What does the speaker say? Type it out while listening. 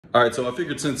All right, so I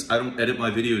figured since I don't edit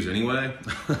my videos anyway,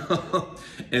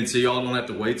 and so y'all don't have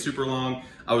to wait super long,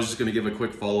 I was just gonna give a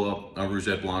quick follow-up on Rouge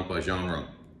Et Blanc by genre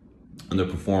and the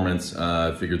performance.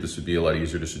 I figured this would be a lot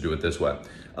easier just to do it this way.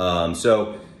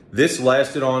 So this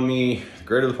lasted on me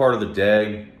greater part of the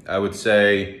day. I would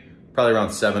say probably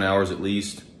around 7 hours at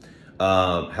least.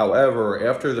 However,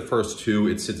 after the first two,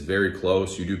 it sits very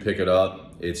close. You do pick it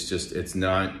up. It's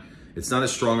not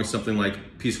as strong as something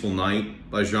like Peaceful Night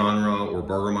by genre or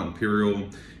Bergamot Imperial.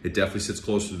 It definitely sits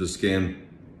closer to the skin.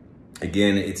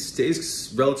 Again, it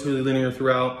stays relatively linear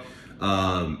throughout.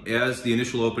 As the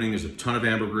initial opening, there's a ton of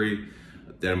ambergris.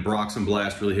 That Ambroxan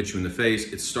blast really hits you in the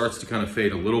face. It starts to kind of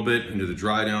fade a little bit into the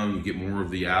dry down. You get more of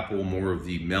the apple, more of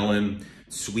the melon.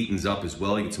 It sweetens up as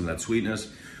well. You get some of that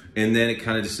sweetness. And then it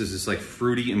kind of just is this like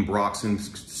fruity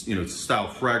Ambroxan, style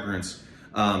fragrance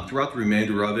throughout the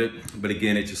remainder of it. But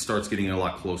again, it just starts getting a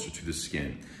lot closer to the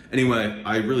skin. Anyway,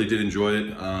 I really did enjoy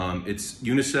it. It's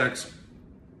unisex.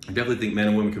 I definitely think men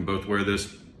and women can both wear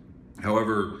this.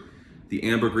 However, the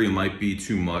ambergris might be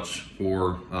too much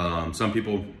for some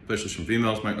people, especially some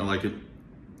females might not like it.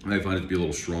 I find it to be a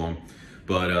little strong,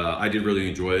 but I did really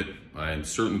enjoy it. I'm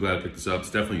certainly glad I picked this up. It's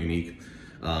definitely unique.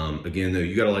 Again, though,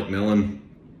 you gotta like melon.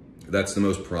 That's the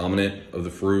most prominent of the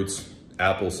fruits.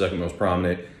 Apple, second most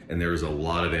prominent, and there's a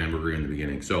lot of ambergris in the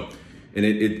beginning. So, and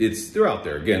it's throughout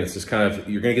there. Again, it's just kind of,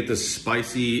 you're gonna get this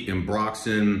spicy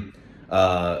Ambroxan,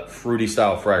 fruity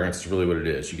style fragrance is really what it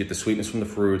is. You get the sweetness from the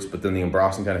fruits, but then the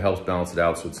Ambroxan kind of helps balance it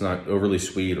out, so it's not overly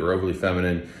sweet or overly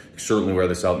feminine. You can certainly wear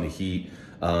this out in the heat.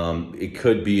 It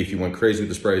could be, if you went crazy with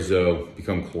the sprays though,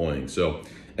 become cloying. So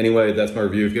anyway, that's my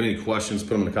review. If you got any questions, put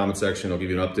them in the comment section. I'll give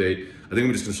you an update. I think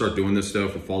I'm just gonna start doing this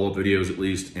stuff with follow-up videos at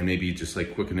least, and maybe just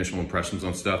like quick initial impressions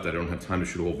on stuff that I don't have time to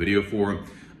shoot a whole video for.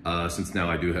 Since now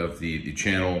I do have the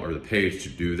channel or the page to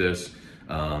do this.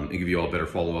 And give you all better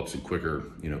follow-ups and quicker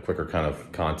kind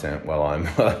of content while I'm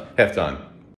half time.